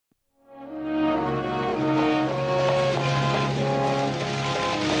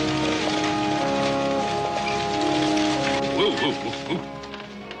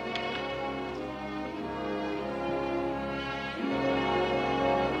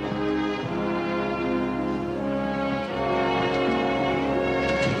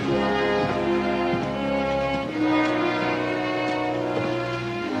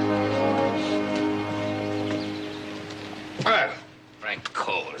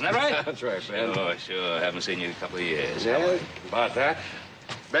Isn't that right? That's right, Ben. Oh, sure. Haven't seen you in a couple of years. Yeah, about that.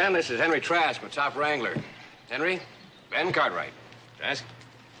 Ben, this is Henry Trask, my top wrangler. Henry, Ben Cartwright. Trask?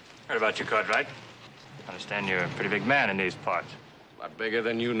 Heard about you, Cartwright. Understand you're a pretty big man in these parts. A lot bigger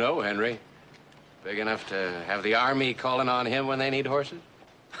than you know, Henry. Big enough to have the army calling on him when they need horses?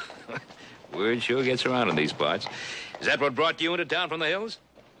 Word sure gets around in these parts. Is that what brought you into town from the hills?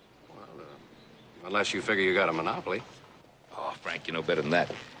 Well, unless you figure you got a monopoly. Oh, Frank, you know better than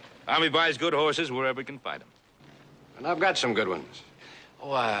that. Army buys good horses wherever it can find them. And I've got some good ones.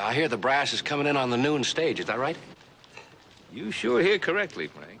 Oh, I hear the brass is coming in on the noon stage. Is that right? You sure hear correctly,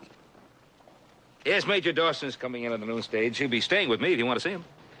 Frank. Yes, Major Dawson's coming in on the noon stage. He'll be staying with me if you want to see him.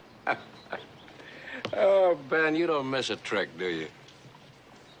 Oh, Ben, you don't miss a trick, do you?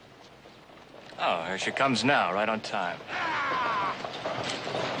 Oh, here she comes now, right on time.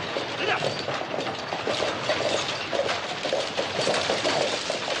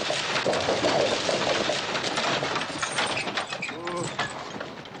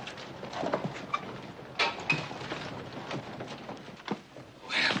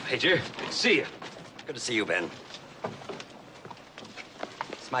 Well, Major, good to see you. Good to see you, Ben.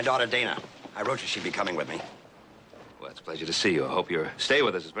 It's my daughter, Dana. I wrote you she'd be coming with me. Well, it's a pleasure to see you. I hope your stay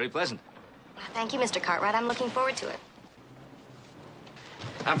with us is very pleasant. Thank you, Mr. Cartwright. I'm looking forward to it.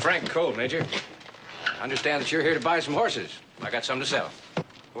 I'm Frank Cole, Major. I understand that you're here to buy some horses. I got some to sell.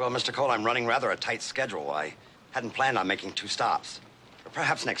 Well, Mr. Cole, I'm running rather a tight schedule. I hadn't planned on making 2 stops. Or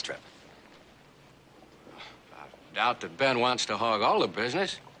perhaps next trip. I doubt that Ben wants to hog all the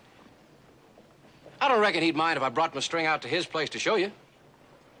business. I don't reckon he'd mind if I brought my string out to his place to show you.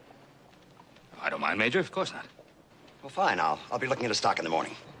 I don't mind, Major. Of course not. Well, fine. I'll be looking at a stock in the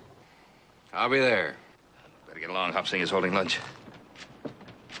morning. I'll be there. Better get along. Hop Sing is holding lunch.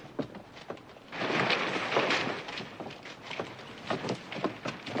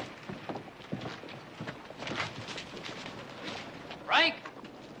 Frank!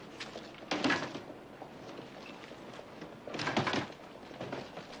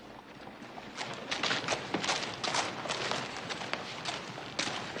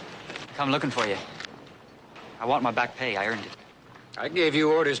 Come looking for you. I want my back pay. I earned it. I gave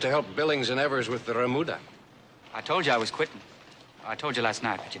you orders to help Billings and Evers with the remuda. I told you I was quitting. I told you last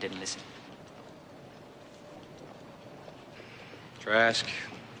night, but you didn't listen. Trask,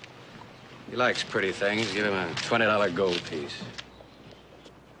 he likes pretty things. Give him a $20 gold piece.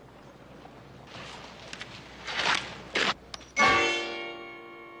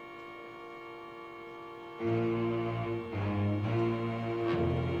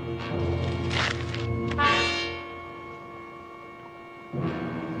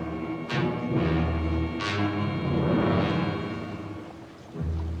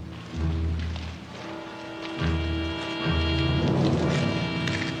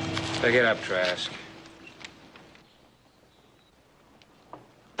 Pick it up, Trask.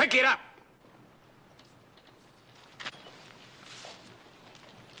 Pick it up!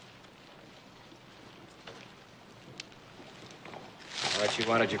 What you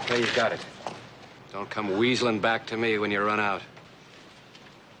wanted, your pay, you got it. Don't come weaseling back to me when you run out.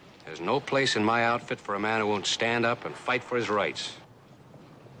 There's no place in my outfit for a man who won't stand up and fight for his rights.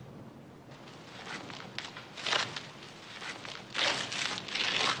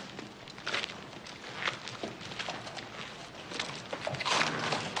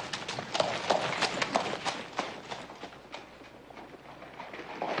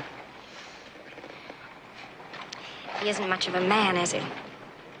 He isn't much of a man, is he?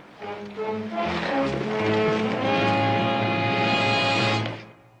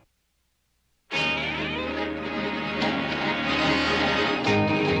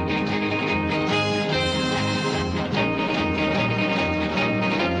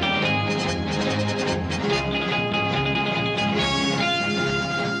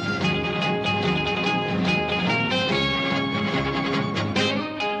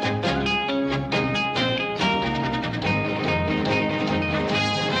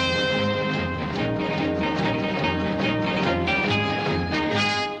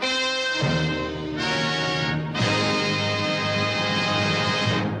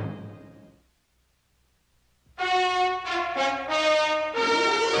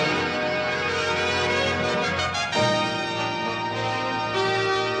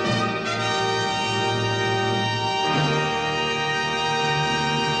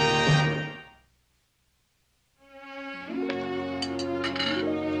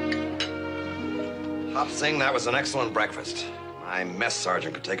 Hop Sing, that was an excellent breakfast. My mess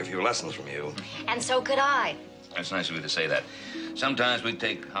sergeant could take a few lessons from you. And so could I. That's nice of you to say that. Sometimes we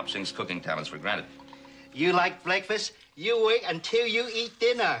take Hop Sing's cooking talents for granted. You like breakfast? You wait until you eat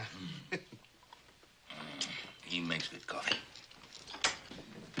dinner. He makes good coffee.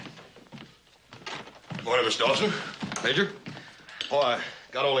 Morning, Miss Dawson. Major? Oh, I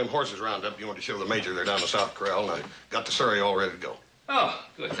got all them horses round up. You want to show the major they're down the South Corral, and I got the surrey all ready to go. Oh,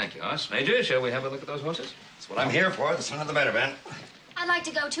 good. Thank you, Hoss. Major, shall we have a look at those horses? That's what I'm here for. The sooner the better, Ben. I'd like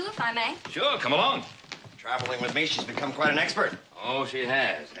to go, too, if I may. Sure, come along. Traveling with me, she's become quite an expert. Oh, she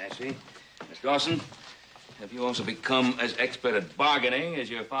has she? Miss Dawson, have you also become as expert at bargaining as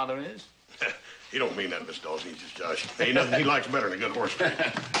your father is? He don't mean that, Miss Dawson. He's just joshing. Ain't nothing he likes better than a good horse trade.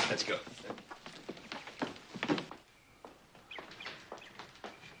 Let's go.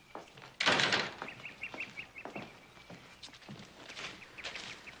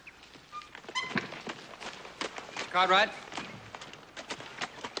 Mr. Cartwright?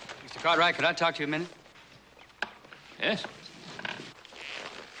 Mr. Cartwright, could I talk to you a minute? Yes?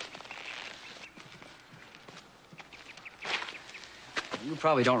 You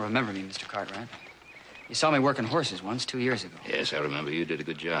probably don't remember me, Mr. Cartwright. You saw me working horses once, 2 years ago. Yes, I remember. You did a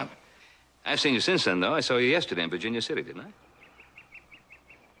good job. I've seen you since then, though. I saw you yesterday in Virginia City, didn't I?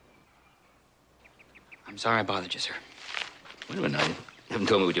 I'm sorry I bothered you, sir. Wait a minute now. You haven't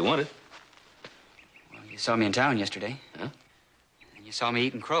told me what you wanted. Well, you saw me in town yesterday. Huh? And you saw me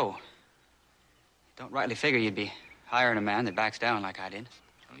eating crow. Don't rightly figure you'd be hiring a man that backs down like I did.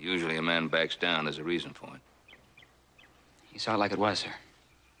 Well, usually a man backs down. There's a reason for it. You saw it like it was, sir.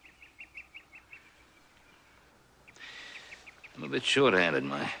 I'm a bit short-handed.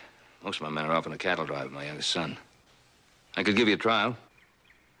 Most of my men are off on a cattle drive with my youngest son. I could give you a trial.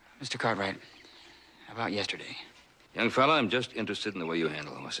 Mr. Cartwright, how about yesterday? Young fella, I'm just interested in the way you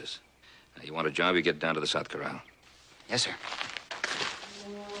handle horses. Now, you want a job, you get down to the South Corral. Yes, sir.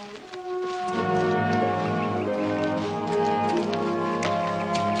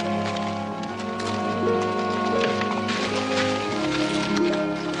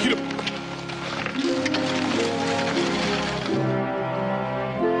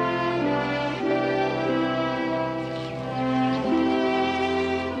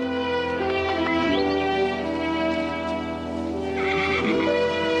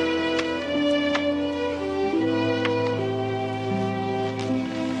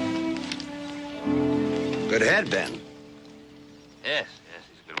 Good head, Ben. Yes,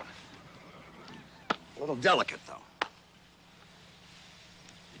 he's a good one. A little delicate, though.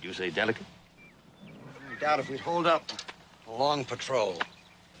 Did you say delicate? I doubt if we'd hold up a long patrol.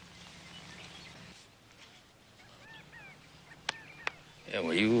 Yeah,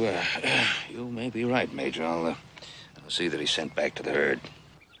 well, you may be right, Major. I'll see that he's sent back to the herd.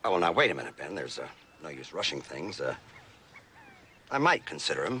 Oh, well, now, wait a minute, Ben. There's no use rushing things. I might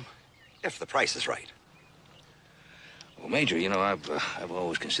consider him if the price is right. Well, Major, you know, I've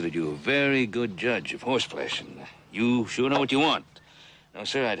always considered you a very good judge of horseflesh, and you sure know what you want. No,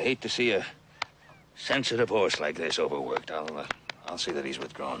 sir, I'd hate to see a sensitive horse like this overworked. I'll see that he's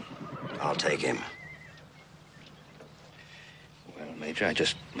withdrawn. I'll take him. Well, Major, I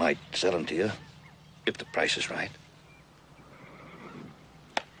just might sell him to you if the price is right.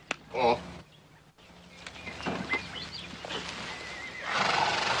 Oh.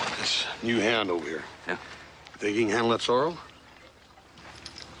 This new hand over here. Yeah? Think he can handle that sorrel?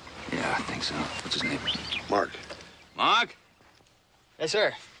 Yeah, I think so. What's his name? Mark. Mark? Yes,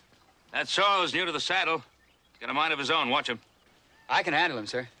 sir. That sorrel's new to the saddle. He's got a mind of his own. Watch him. I can handle him,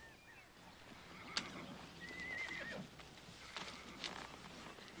 sir.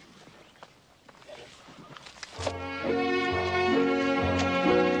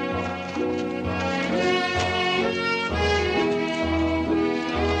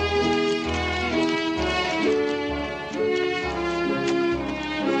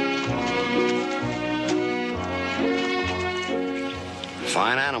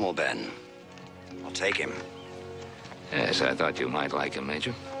 Fine animal, Ben. I'll take him. Yes, I thought you might like him,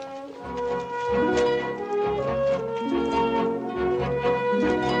 Major.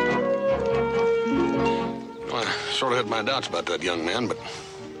 Well, I sort of had my doubts about that young man, but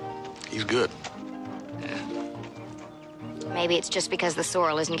he's good. Maybe it's just because the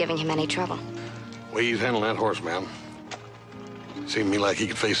sorrel isn't giving him any trouble. The way he's handling that horse, ma'am, seemed to me like he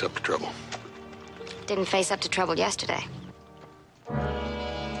could face up to trouble. Didn't face up to trouble yesterday.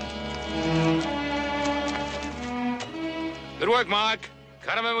 Good work, Mark.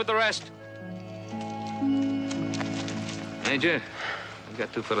 Cut him in with the rest. Major, we've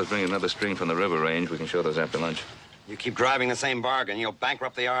got two fellas bringing another string from the river range. We can show those after lunch. You keep driving the same bargain, you'll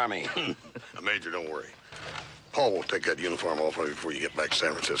bankrupt the Army. Now, Major, don't worry. Paul won't take that uniform off on you before you get back to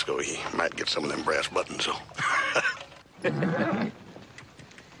San Francisco. He might get some of them brass buttons, so.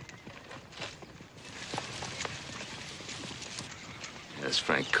 That's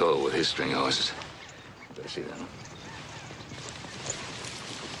Frank Cole with his string horses. Better see that one.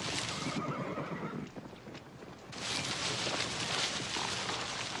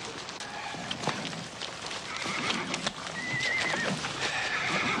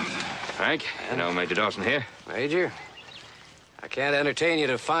 Frank, you know Major Dawson here? Major, I can't entertain you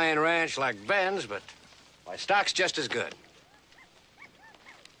to a fine ranch like Ben's, but my stock's just as good.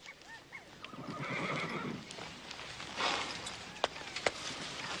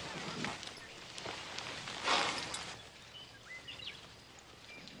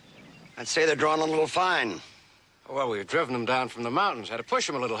 I'd say they're drawing a little fine. Well, we've driven them down from the mountains. Had to push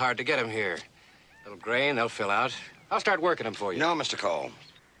them a little hard to get them here. Little grain, they'll fill out. I'll start working them for you. No, Mr. Cole.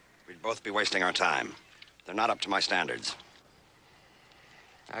 We'd both be wasting our time. They're not up to my standards.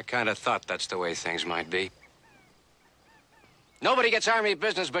 I kind of thought that's the way things might be. Nobody gets Army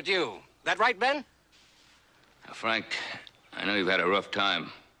business but you. That right, Ben? Now, Frank, I know you've had a rough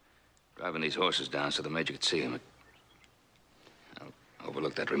time driving these horses down so the Major could see them. I'll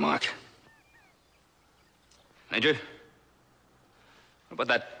overlook that remark. Major, what about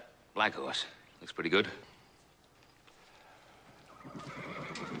that black horse? Looks pretty good.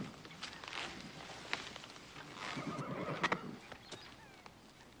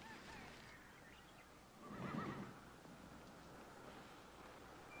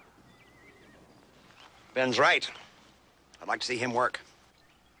 Ben's right. I'd like to see him work.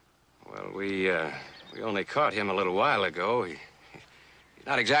 Well, we only caught him a little while ago. He's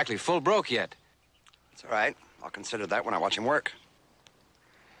not exactly full broke yet. It's all right. I'll consider that when I watch him work.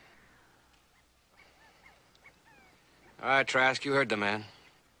 All right, Trask, you heard the man.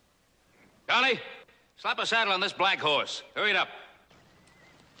 Connie, slap a saddle on this black horse. Hurry it up.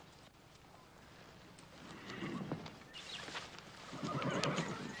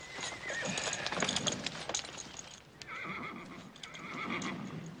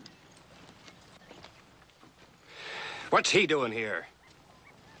 What's he doing here?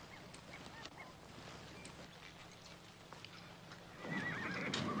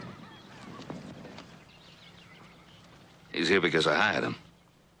 He's here because I hired him.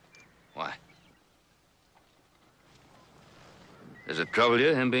 Why? Does it trouble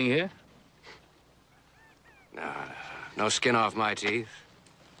you, him being here? No skin off my teeth.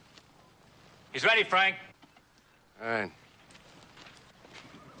 He's ready, Frank. All right.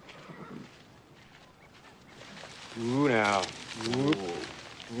 Ooh, now. Whoop.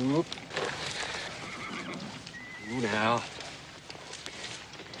 Whoop. Ooh, now.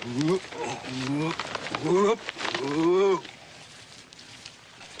 Whoop. Whoop. Whoop. Ooh.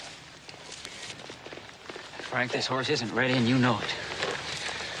 Frank, this horse isn't ready, and you know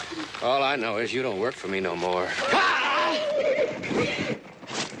it. All I know is you don't work for me no more.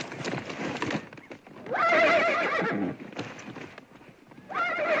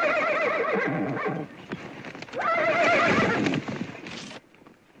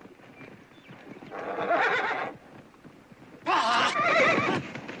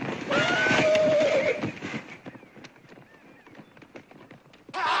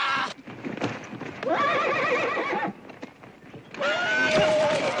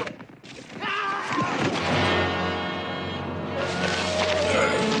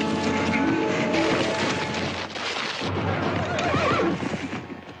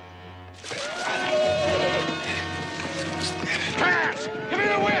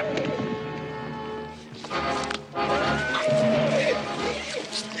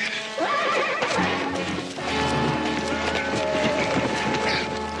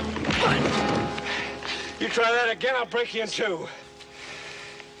 Try that again, I'll break you in two. All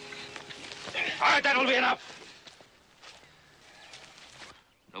right, that'll be enough.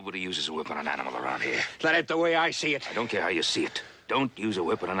 Nobody uses a whip on an animal around here. That ain't the way I see it. I don't care how you see it. Don't use a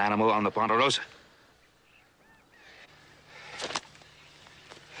whip on an animal on the Ponderosa.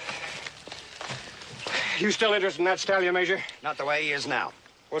 You still interested in that stallion, Major? Not the way he is now.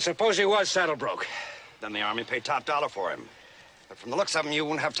 Well, suppose he was saddle broke. Then the Army paid top dollar for him. But from the looks of him, you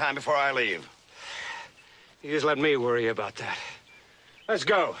won't have time before I leave. You just let me worry about that. Let's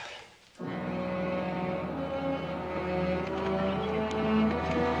go.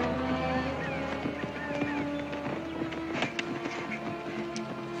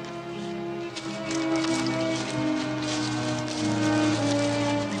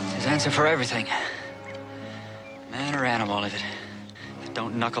 His answer for everything. Man or animal, if it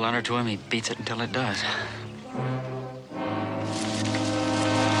don't knuckle under to him, he beats it until it does.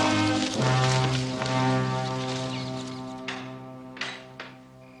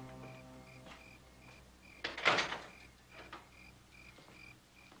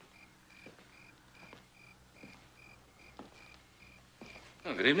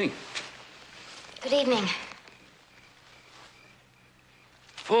 Oh, good evening. Good evening.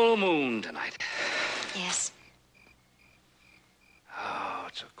 Full moon tonight. Yes. Oh,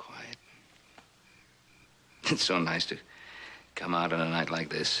 it's so quiet. It's so nice to come out on a night like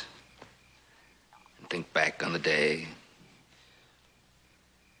this and think back on the day.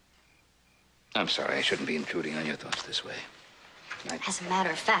 I'm sorry, I shouldn't be intruding on your thoughts this way. As a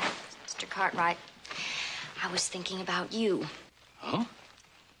matter of fact, Mr. Cartwright, I was thinking about you. Oh?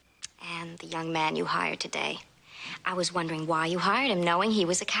 And the young man you hired today. I was wondering why you hired him, knowing he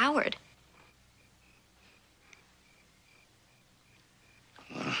was a coward.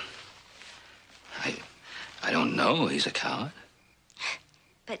 Well, I don't know he's a coward.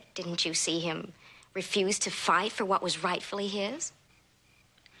 But didn't you see him refuse to fight for what was rightfully his?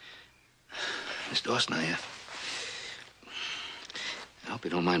 Miss Dawson, I hope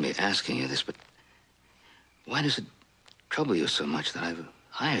you don't mind me asking you this, but why does it trouble you so much that I've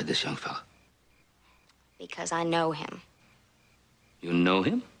hired this young fellow? Because I know him. You know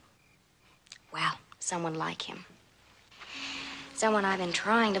him? Well, someone like him. Someone I've been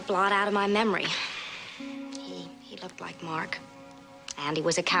trying to blot out of my memory. He looked like Mark. And he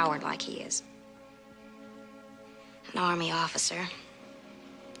was a coward like he is. An army officer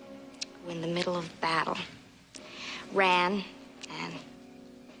who, in the middle of battle, ran and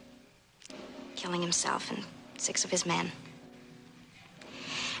killing himself and 6 of his men.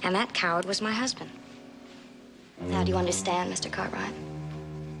 And that coward was my husband. Now, do you understand, Mr. Cartwright?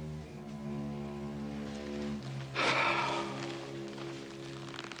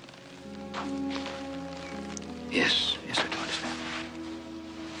 Yes, I do understand.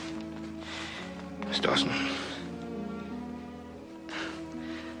 Miss Dawson,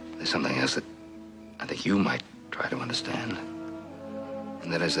 there's something else that I think you might try to understand.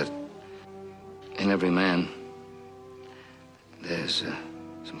 And that is that in every man, there's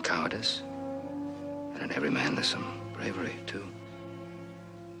some cowardice. And in every man, there's some bravery, too.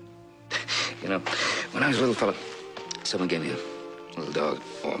 You know, when I was a little fellow, someone gave me a little dog,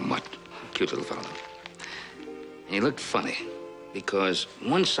 or a mutt, a cute little fellow. And he looked funny, because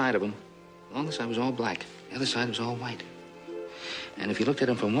one side of him, along the side was all black. The other side was all white. And if you looked at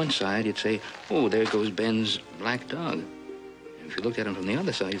him from one side, you'd say, oh, there goes Ben's black dog. And if you looked at him from the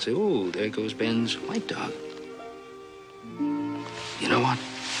other side, you'd say, oh, there goes Ben's white dog. You know what?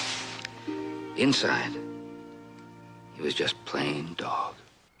 Inside, he was just plain dog.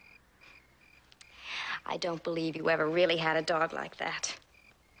 I don't believe you ever really had a dog like that.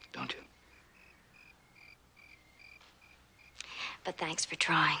 Don't you? But thanks for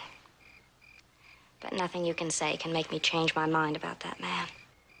trying. But nothing you can say can make me change my mind about that man.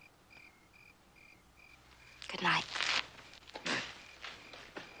 Good night.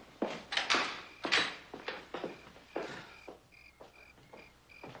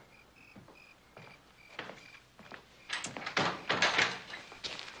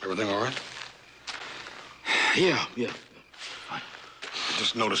 Everything all right? Yeah. I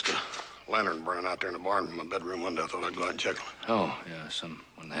just noticed a lantern burning out there in the barn from my bedroom window. I thought I'd go out and check on it. Oh, yeah,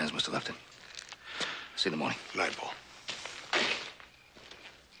 one of the hands must have left it. See you in the morning. Good night, Paul.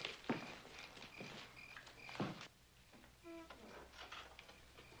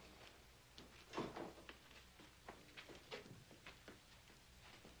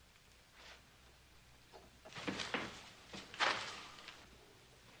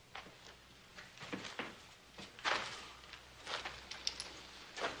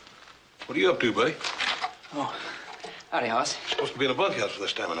 What are you up to, buddy? Oh, howdy, Hoss. Supposed to be in a bunkhouse for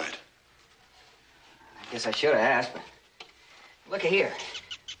this time of night. I guess I should have asked, but look at here.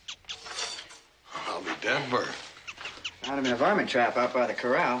 I'll be damn burned. Found him in a varmint trap out by the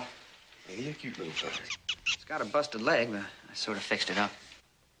corral. Yeah, you're a cute little sucker. It's got a busted leg, but I sort of fixed it up.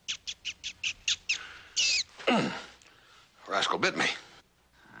 Rascal bit me.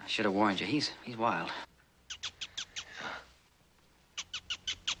 I should have warned you. He's wild.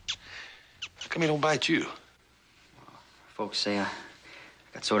 How come he don't bite you? Folks say I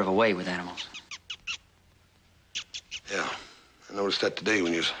got sort of a way with animals. Yeah, I noticed that today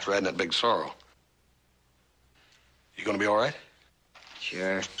when you was riding that big sorrel. You gonna be all right?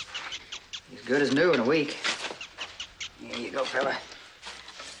 Sure. He's good as new in a week. Here you go, fella.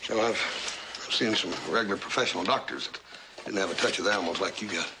 You know, I've seen some regular professional doctors that didn't have a touch of the animals like you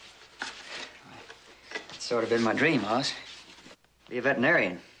got. It's sort of been my dream, Hoss. Be a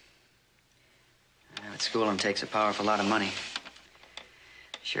veterinarian. At school, takes a powerful lot of money.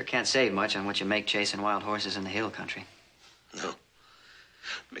 Sure can't save much on what you make chasing wild horses in the hill country. No.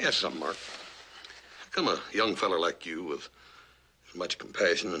 Let me ask you something, Mark. How come a young fella like you with as much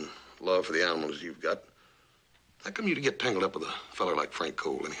compassion and love for the animals as you've got How come you to get tangled up with a fella like Frank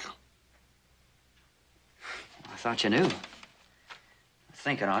Cole, anyhow? I thought you knew.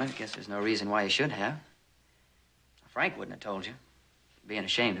 Thinking on it, guess there's no reason why you should have. Frank wouldn't have told you. Being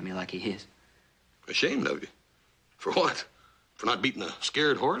ashamed of me like he is. Ashamed of you? For what? For not beating a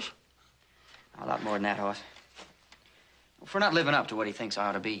scared horse? A lot more than that, Hoss. For not living up to what he thinks I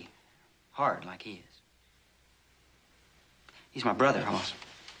ought to be. Hard like he is. He's my brother, Hoss.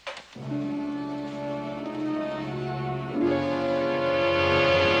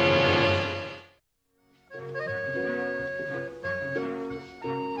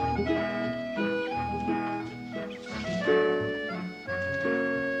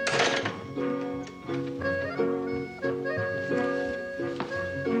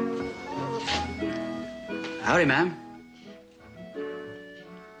 Howdy, ma'am.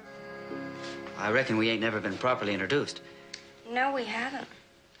 I reckon we ain't never been properly introduced. No, we haven't.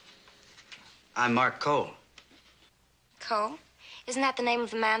 I'm Mark Cole. Cole? Isn't that the name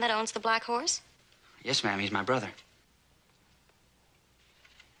of the man that owns the Black Horse? Yes, ma'am, he's my brother.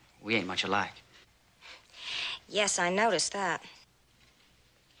 We ain't much alike. Yes, I noticed that.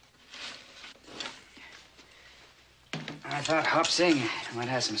 I thought Hop Sing might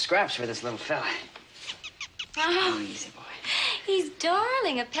have some scraps for this little fella. Oh, Easy, boy. he's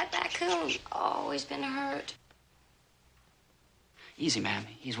darling, a pet raccoon. Always been hurt. Easy, ma'am.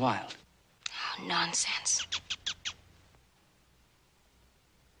 He's wild. Oh, nonsense.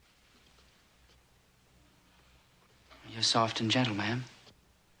 You're soft and gentle, ma'am.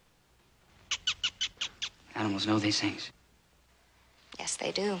 Animals know these things. Yes,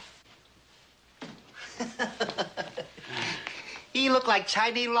 they do. He look like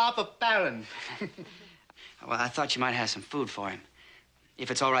Chinese lobster baron. Well, I thought you might have some food for him. If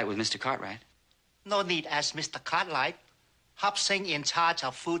it's all right with Mr. Cartwright. No need ask Mr. Cartwright. Hop Sing in charge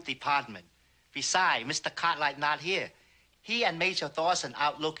of food department. Besides, Mr. Cartwright not here. He and Major Dawson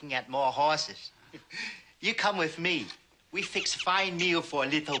out looking at more horses. You come with me. We fix fine meal for a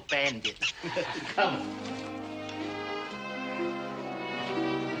little bandit. Come.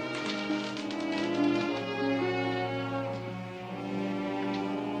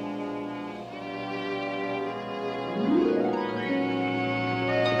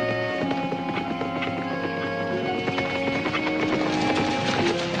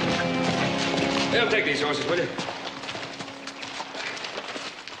 Take these horses, will you?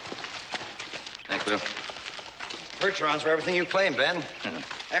 Thanks, Bill. Percherons for everything you claim, Ben.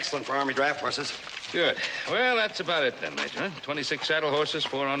 Excellent for Army draft horses. Good. Well, that's about it then, Major. 26 saddle horses,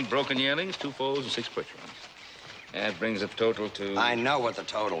 4 unbroken yearlings, 2 foals, and 6 Percherons. That brings the total to... I know what the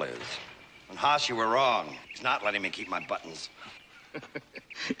total is. And Haas, you were wrong. He's not letting me keep my buttons.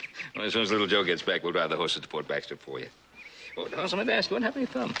 Well, as soon as little Joe gets back, we'll drive the horses to Port Baxter for you. Oh, Dawson, I meant to ask you, what happened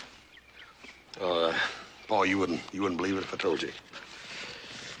to your thumb? Boy, you wouldn't believe it if I told you.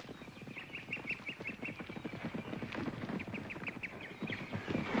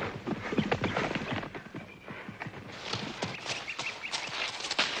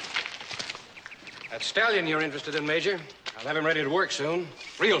 That stallion you're interested in, Major, I'll have him ready to work soon.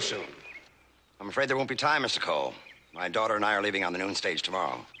 Real soon. I'm afraid there won't be time, Mr. Cole. My daughter and I are leaving on the noon stage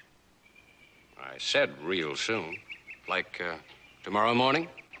tomorrow. I said real soon. Like, tomorrow morning?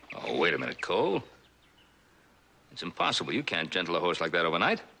 Oh, wait a minute, Cole. It's impossible. You can't gentle a horse like that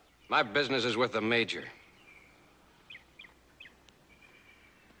overnight. My business is with the Major.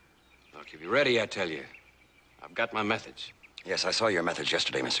 Look, if you're ready, I tell you. I've got my methods. Yes, I saw your methods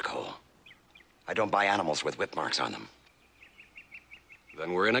yesterday, Mr. Cole. I don't buy animals with whip marks on them.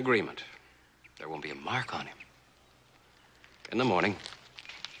 Then we're in agreement. There won't be a mark on him. In the morning.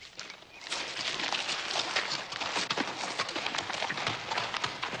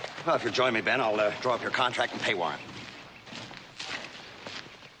 Well, if you'll join me, Ben, I'll draw up your contract and pay warrant.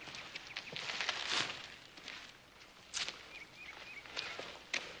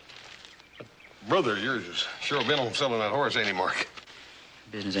 Brother of yours has sure been on selling that horse, ain't he, Mark?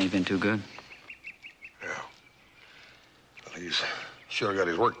 Business ain't been too good. Yeah. Well, he's sure got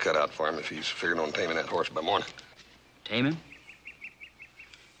his work cut out for him if he's figuring on taming that horse by morning. Tame him?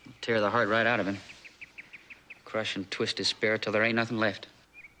 Tear the heart right out of him. Crush and twist his spirit till there ain't nothing left.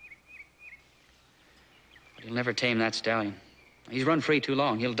 But he'll never tame that stallion. He's run free too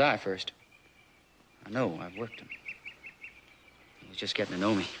long. He'll die first. I know. I've worked him. He's just getting to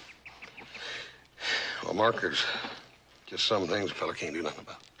know me. Well, Mark, there's just some things a fella can't do nothing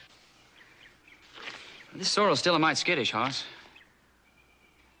about. This sorrel's still a mite skittish, Hoss.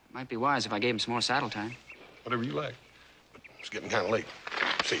 Might be wise if I gave him some more saddle time. Whatever you like. But it's getting kind of late.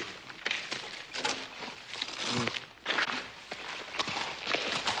 See you.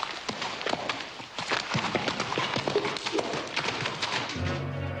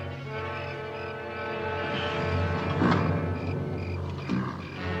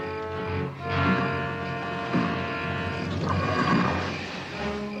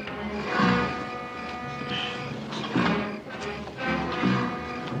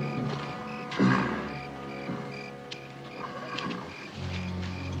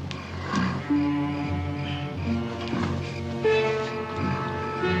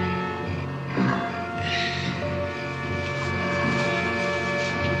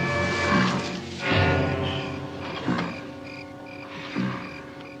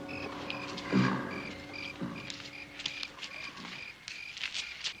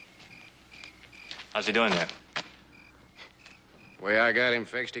 How's he doing there? The way I got him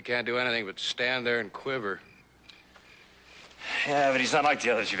fixed, he can't do anything but stand there and quiver. Yeah, but he's not like the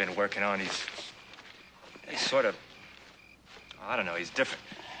others you've been working on. He's sort of, I don't know, he's different.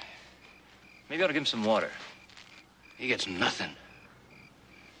 Maybe I ought to give him some water. He gets nothing.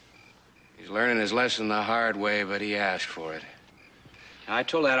 He's learning his lesson the hard way, but he asked for it. I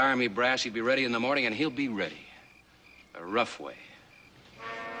told that army brass he'd be ready in the morning, and he'll be ready. The rough way.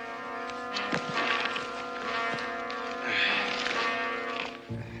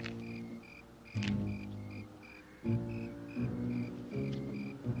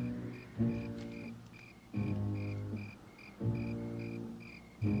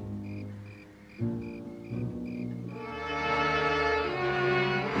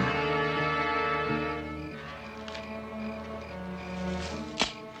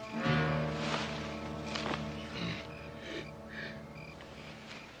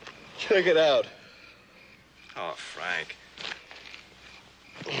 Check it out. Oh, Frank.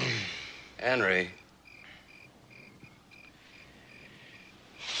 Henry.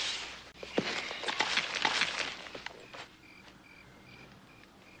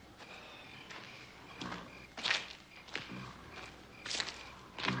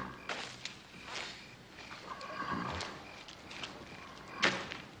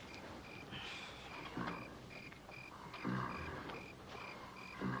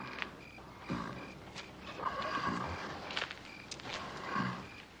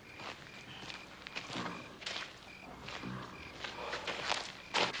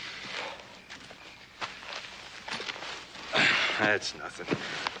 That's nothing.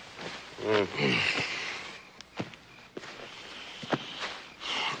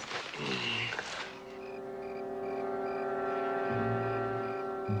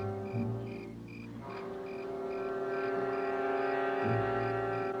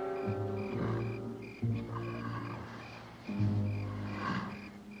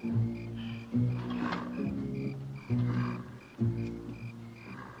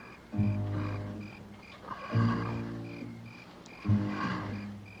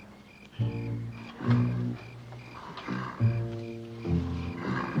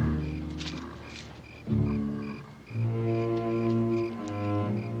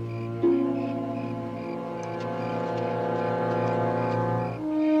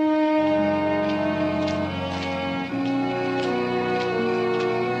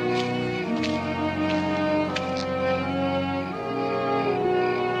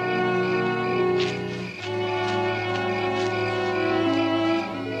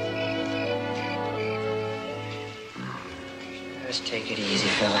 Just take it easy,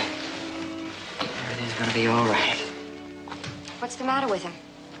 fella. Everything's gonna be all right. What's the matter with him?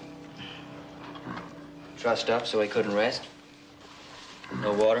 Trussed up so he couldn't rest.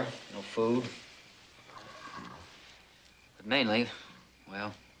 No water, no food. But mainly,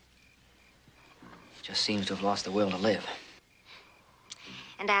 well, he just seems to have lost the will to live.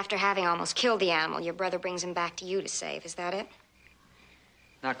 And after having almost killed the animal, your brother brings him back to you to save. Is that it?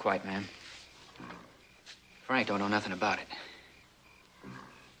 Not quite, ma'am. Frank don't know nothing about it.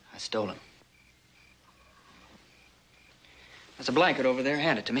 I stole him. There's a blanket over there.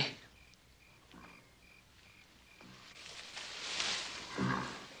 Hand it to me.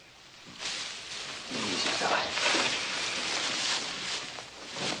 Easy, fella.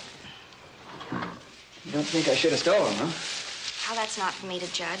 You don't think I should have stolen him, huh? Well, that's not for me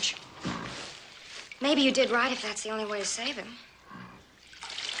to judge. Maybe you did right if that's the only way to save him.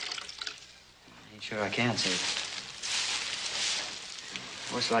 Ain't sure I can save him.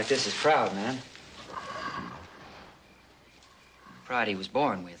 A horse like this is proud, man. Pride he was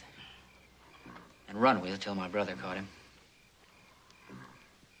born with. And run with till my brother caught him.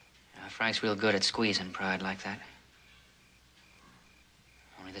 Frank's real good at squeezing pride like that.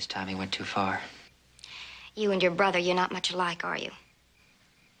 Only this time he went too far. You and your brother, you're not much alike, are you?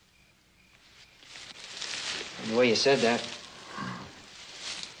 And the way you said that,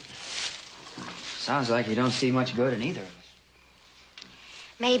 sounds like you don't see much good in either of us.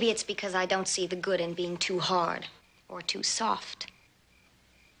 Maybe it's because I don't see the good in being too hard or too soft.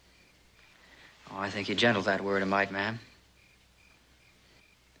 Oh, I think you gentled that word a mite, ma'am.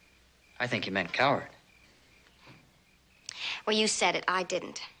 I think you meant coward. Well, you said it. I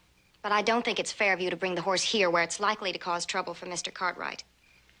didn't. But I don't think it's fair of you to bring the horse here where it's likely to cause trouble for Mr. Cartwright.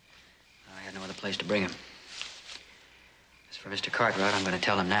 I had no other place to bring him. As for Mr. Cartwright, I'm going to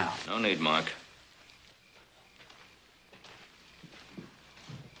tell him now. No need, Mark.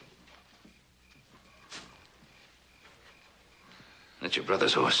 That's your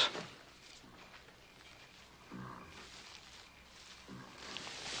brother's horse.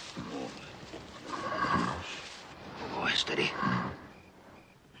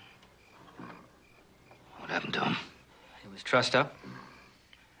 trussed up.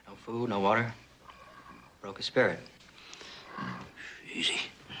 No food, no water. Broke his spirit. Easy.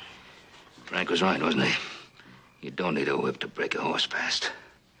 Frank was right, wasn't he? You don't need a whip to break a horse fast.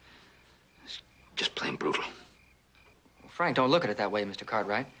 It's just plain brutal. Well, Frank, don't look at it that way, Mr.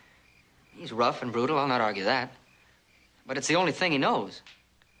 Cartwright. He's rough and brutal, I'll not argue that. But it's the only thing he knows.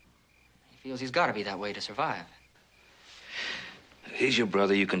 He feels he's got to be that way to survive. He's your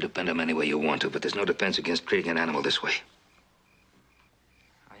brother. You can depend on him any way you want to, but there's no defense against treating an animal this way.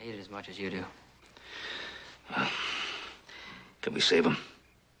 I hate it as much as you do. Can we save him?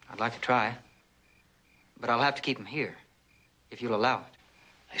 I'd like to try. But I'll have to keep him here, if you'll allow it.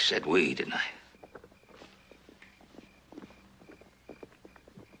 I said we, didn't I?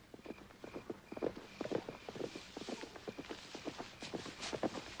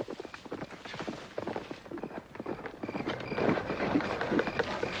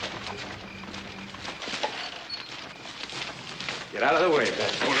 Get out of the way, Ben.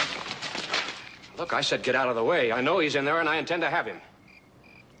 Look, I said get out of the way. I know he's in there, and I intend to have him.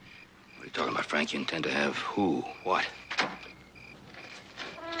 What are you talking about, Frank? You intend to have who? What?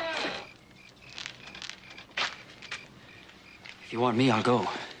 If you want me, I'll go.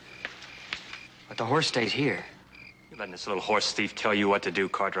 But the horse stays here. You letting this little horse thief tell you what to do,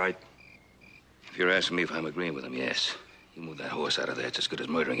 Cartwright? If you're asking me if I'm agreeing with him, yes. You move that horse out of there, it's as good as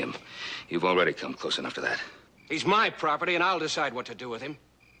murdering him. You've already come close enough to that. He's my property, and I'll decide what to do with him.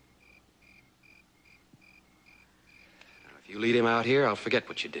 Now, if you lead him out here, I'll forget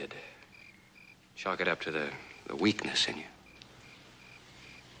what you did. Chalk it up to the weakness in you.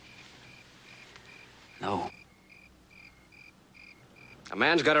 No. A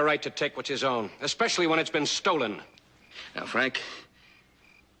man's got a right to take what's his own, especially when it's been stolen. Now, Frank,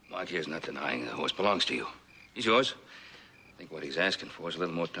 Mark here's not denying the horse belongs to you. He's yours. I think what he's asking for is a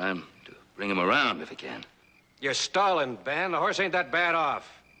little more time to bring him around if he can. You're stalling, Ben. The horse ain't that bad off.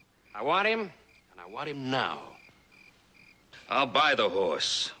 I want him, and I want him now. I'll buy the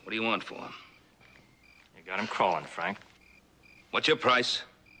horse. What do you want for him? You got him crawling, Frank. What's your price?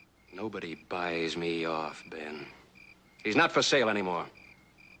 Nobody buys me off, Ben. He's not for sale anymore.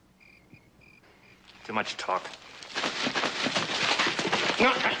 Too much talk.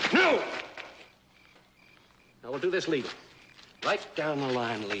 No! No! Now, we'll do this legal. Right down the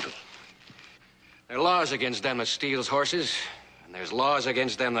line legal. There are laws against them that steals horses, and there's laws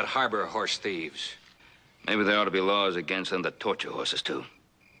against them that harbor horse thieves. Maybe there ought to be laws against them that torture horses, too.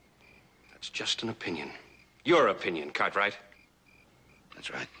 That's just an opinion. Your opinion, Cartwright.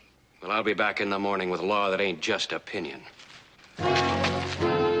 That's right. Well, I'll be back in the morning with law that ain't just opinion. I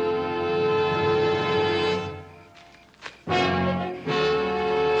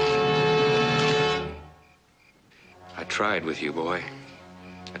tried with you, boy.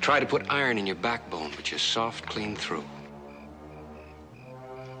 I tried to put iron in your backbone, but you're soft clean through.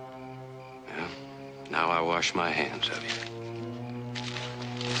 Yeah, now I wash my hands of you.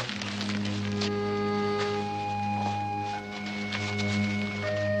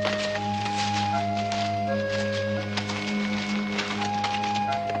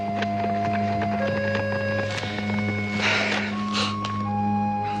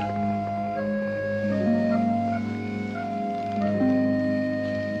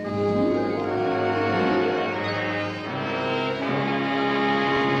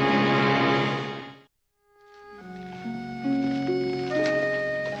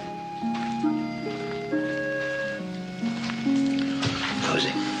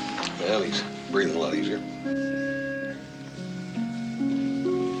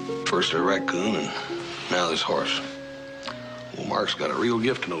 First a raccoon, and now this horse. Well, Mark's got a real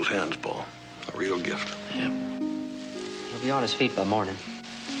gift in those hands, Paul. A real gift. Yeah. He'll be on his feet by morning.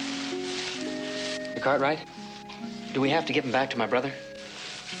 Mr. Cartwright, do we have to give him back to my brother?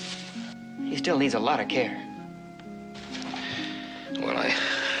 He still needs a lot of care. Well, I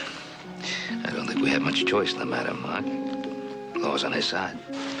don't think we have much choice in the matter, Mark. Law's on his side.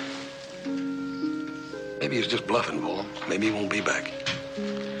 Maybe he's just bluffing, Paul. Maybe he won't be back.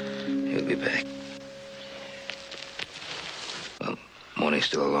 He'll be back. Well, morning's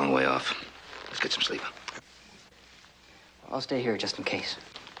still a long way off. Let's get some sleep. I'll stay here just in case.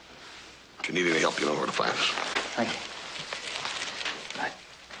 If you need any help, you know where to find us. Thank you. Right.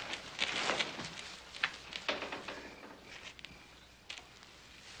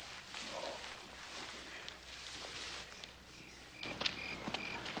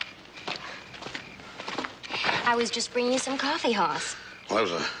 I was just bringing you some coffee, Hoss. Well,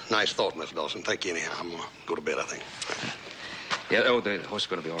 that was a nice thought, Miss Dawson. Thank you anyhow. I'm gonna go to bed, I think. Yeah, oh, the horse is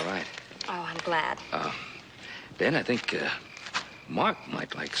going to be all right. Oh, I'm glad. Dan, I think Mark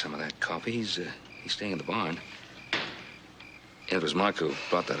might like some of that coffee. He's staying in the barn. Yeah, it was Mark who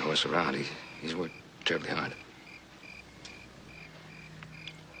brought that horse around. He's worked terribly hard.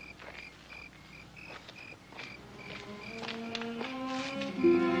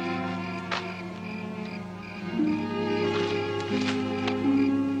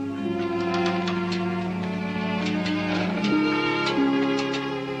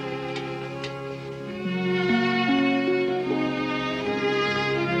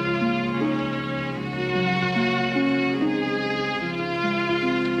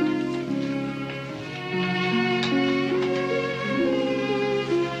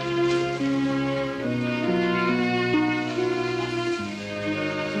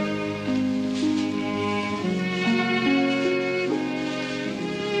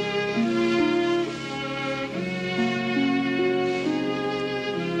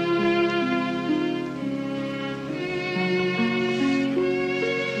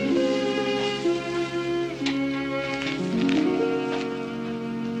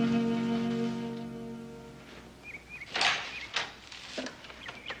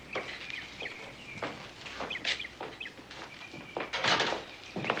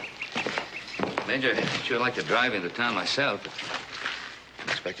 Major, I'd sure like to drive into town myself, but I'm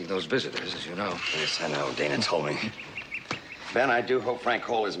expecting those visitors, as you know. Yes, I know. Dana told me. Ben, I do hope Frank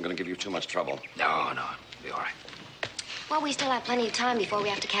Cole isn't going to give you too much trouble. No, it'll be all right. Well, we still have plenty of time before we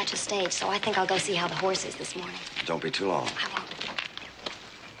have to catch a stage, so I think I'll go see how the horse is this morning. Don't be too long. I won't.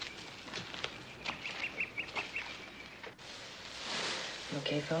 You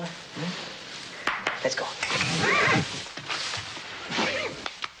okay, fella? Let's go.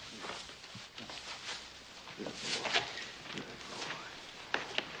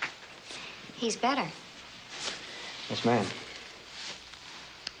 He's better, Yes, ma'am.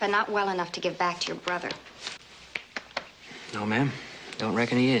 but not well enough to give back to your brother. No, ma'am. Don't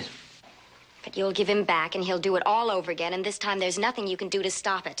reckon he is. But you'll give him back, and he'll do it all over again, and this time there's nothing you can do to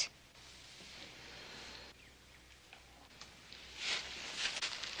stop it.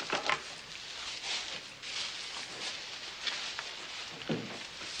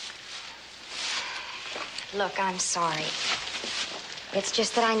 Look, I'm sorry. It's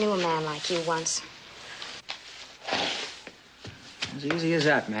just that I knew a man like you once. As easy as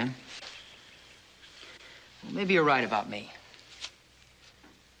that, ma'am. Well, maybe you're right about me.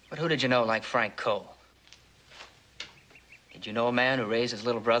 But who did you know like Frank Cole? Did you know a man who raised his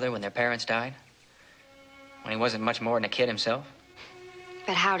little brother when their parents died? When he wasn't much more than a kid himself?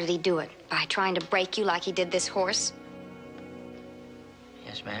 But how did he do it? By trying to break you like he did this horse?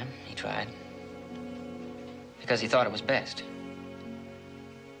 Yes, ma'am, he tried. Because he thought it was best.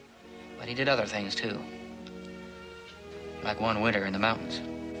 But he did other things, too. Like one winter in the mountains.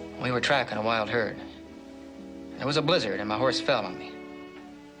 We were tracking a wild herd. There was a blizzard, and my horse fell on me.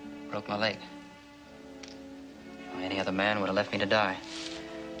 Broke my leg. Any other man would have left me to die.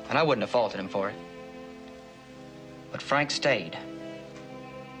 And I wouldn't have faulted him for it. But Frank stayed.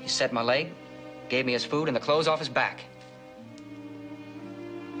 He set my leg, gave me his food and the clothes off his back.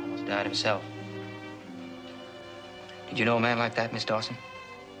 Almost died himself. Did you know a man like that, Miss Dawson?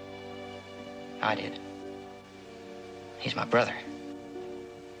 I did. He's my brother.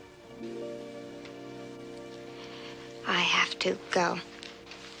 I have to go.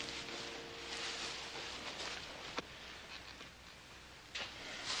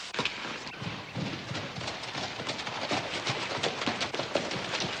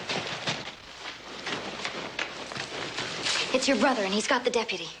 It's your brother, and he's got the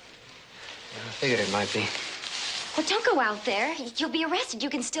deputy. Yeah, I figured it might be. Well, don't go out there. You'll be arrested. You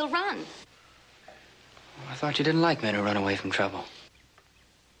can still run. I thought you didn't like men who run away from trouble.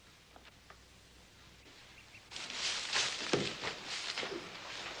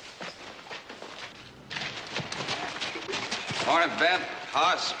 Morning, Ben.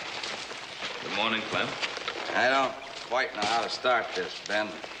 Hoss. Good morning, Clem. I don't quite know how to start this, Ben.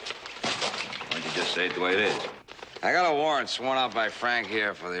 Why don't you just say it the way it is? I got a warrant sworn out by Frank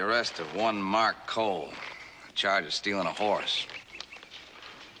here for the arrest of one Mark Cole, charged of stealing a horse.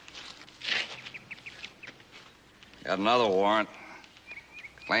 Got another warrant.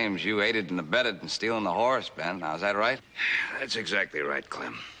 Claims you aided and abetted in stealing the horse, Ben. Now, is that right? That's exactly right,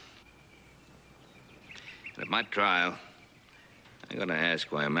 Clem. And at my trial, I'm going to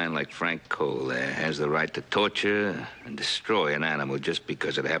ask why a man like Frank Cole there has the right to torture and destroy an animal just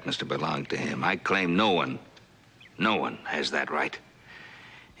because it happens to belong to him. I claim no one has that right.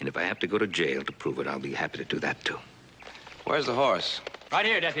 And if I have to go to jail to prove it, I'll be happy to do that, too. Where's the horse? Right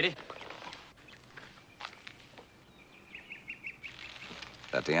here, Deputy.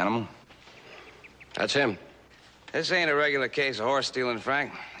 That the animal? That's him. This ain't a regular case of horse stealing,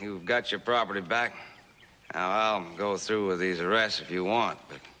 Frank. You've got your property back. Now, I'll go through with these arrests if you want,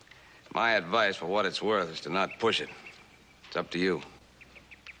 but my advice, for what it's worth, is to not push it. It's up to you.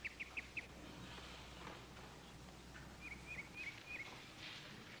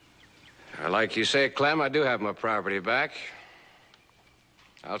 Like you say, Clem, I do have my property back.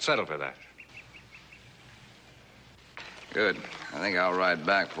 I'll settle for that. Good. I think I'll ride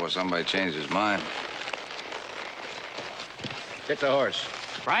back before somebody changes his mind. Get the horse.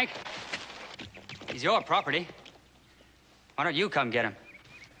 Frank? He's your property. Why don't you come get him?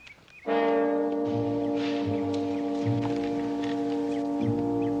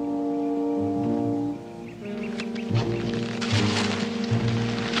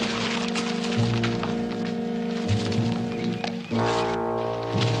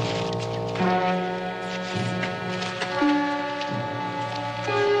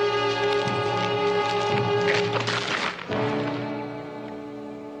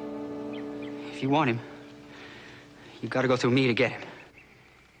 If you want him, you've got to go through me to get him.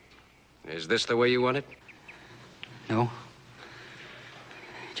 Is this the way you want it? No.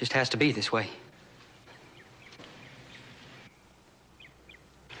 It just has to be this way.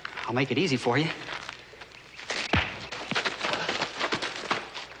 I'll make it easy for you.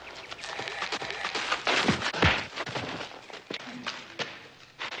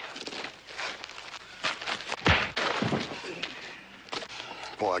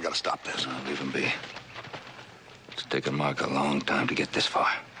 Boy, I gotta stop this. No, leave him be. It's taken Mark a long time to get this far.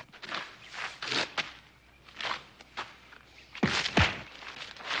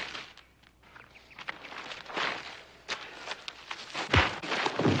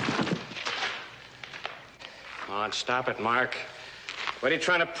 Come on, stop it, Mark. What are you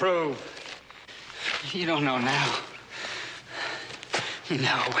trying to prove? You don't know now. You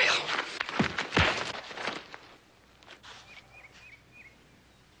never will.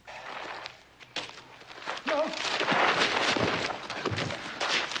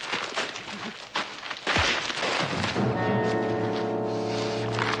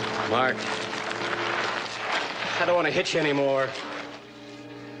 Mark, I don't want to hit you anymore.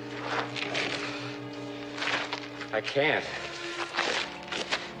 I can't.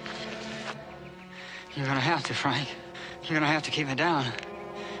 You're gonna have to, Frank. You're gonna have to keep it down.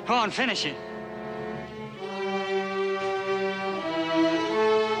 Go on, finish it.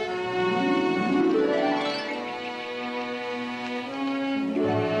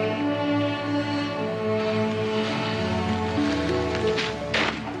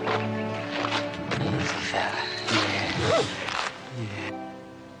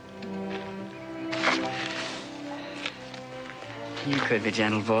 You could be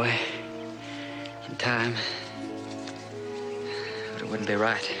gentle, boy. In time. But it wouldn't be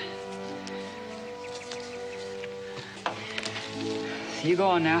right. You go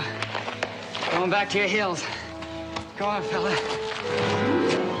on now. Going back to your hills. Go on, fella.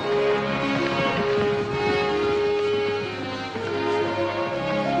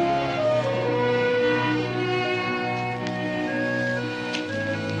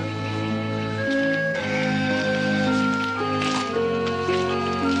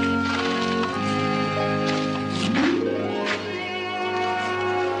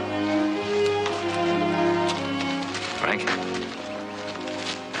 Frank,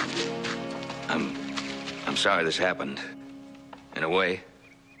 I'm sorry this happened. In a way.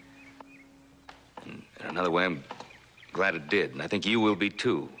 In another way, I'm glad it did. And I think you will be,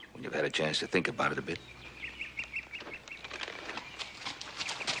 too, when you've had a chance to think about it a bit.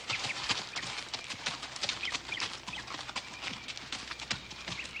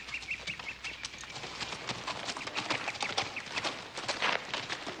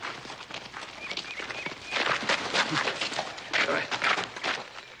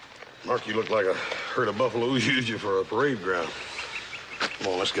 Mark, you look like a herd of buffaloes used you for a parade ground.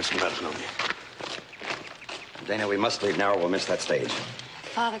 Come on, let's get some medicine on you. Dana, we must leave now or we'll miss that stage.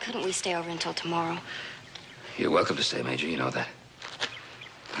 Father, couldn't we stay over until tomorrow? You're welcome to stay, Major. You know that.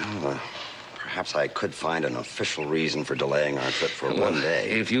 Well, perhaps I could find an official reason for delaying our trip for one day.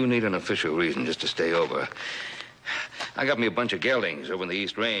 If you need an official reason just to stay over, I got me a bunch of geldings over in the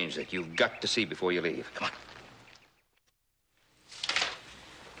East Range that you've got to see before you leave. Come on.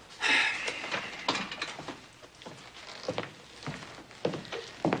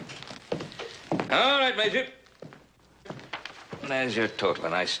 All right, Major. There's your total,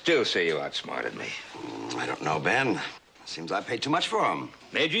 and I still say you outsmarted me. I don't know, Ben. Seems I paid too much for them.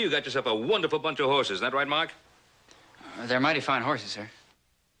 Major, you got yourself a wonderful bunch of horses. Isn't that right, Mark? They're mighty fine horses, sir.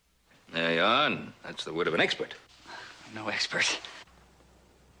 There you are, and that's the word of an expert. I'm no expert.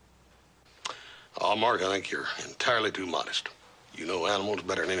 Oh, Mark, I think you're entirely too modest. You know animals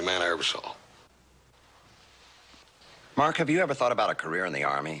better than any man I ever saw. Mark, have you ever thought about a career in the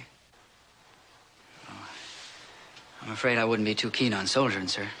Army? I'm afraid I wouldn't be too keen on soldiering,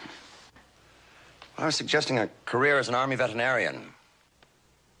 sir. I was suggesting a career as an Army veterinarian.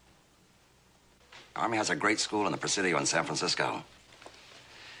 Army has a great school in the Presidio in San Francisco.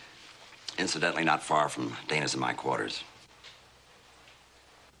 Incidentally, not far from Dana's and my quarters.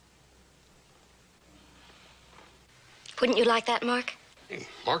 Wouldn't you like that, Mark? Hey,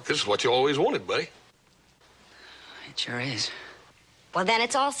 Mark, this is what you always wanted, buddy. It sure is. Well, then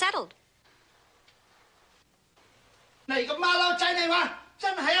it's all settled. 你個馬騮仔你話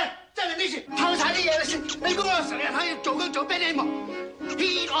真係啊，真係呢次偷晒啲嘢你食，你估我成日喺度做工做俾你忙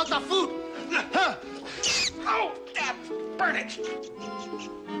 ？Eat all the food. Oh, that burn it!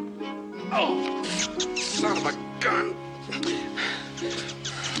 Oh, son of a gun!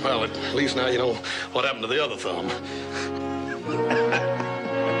 Well, at least now you know what happened to the other thumb.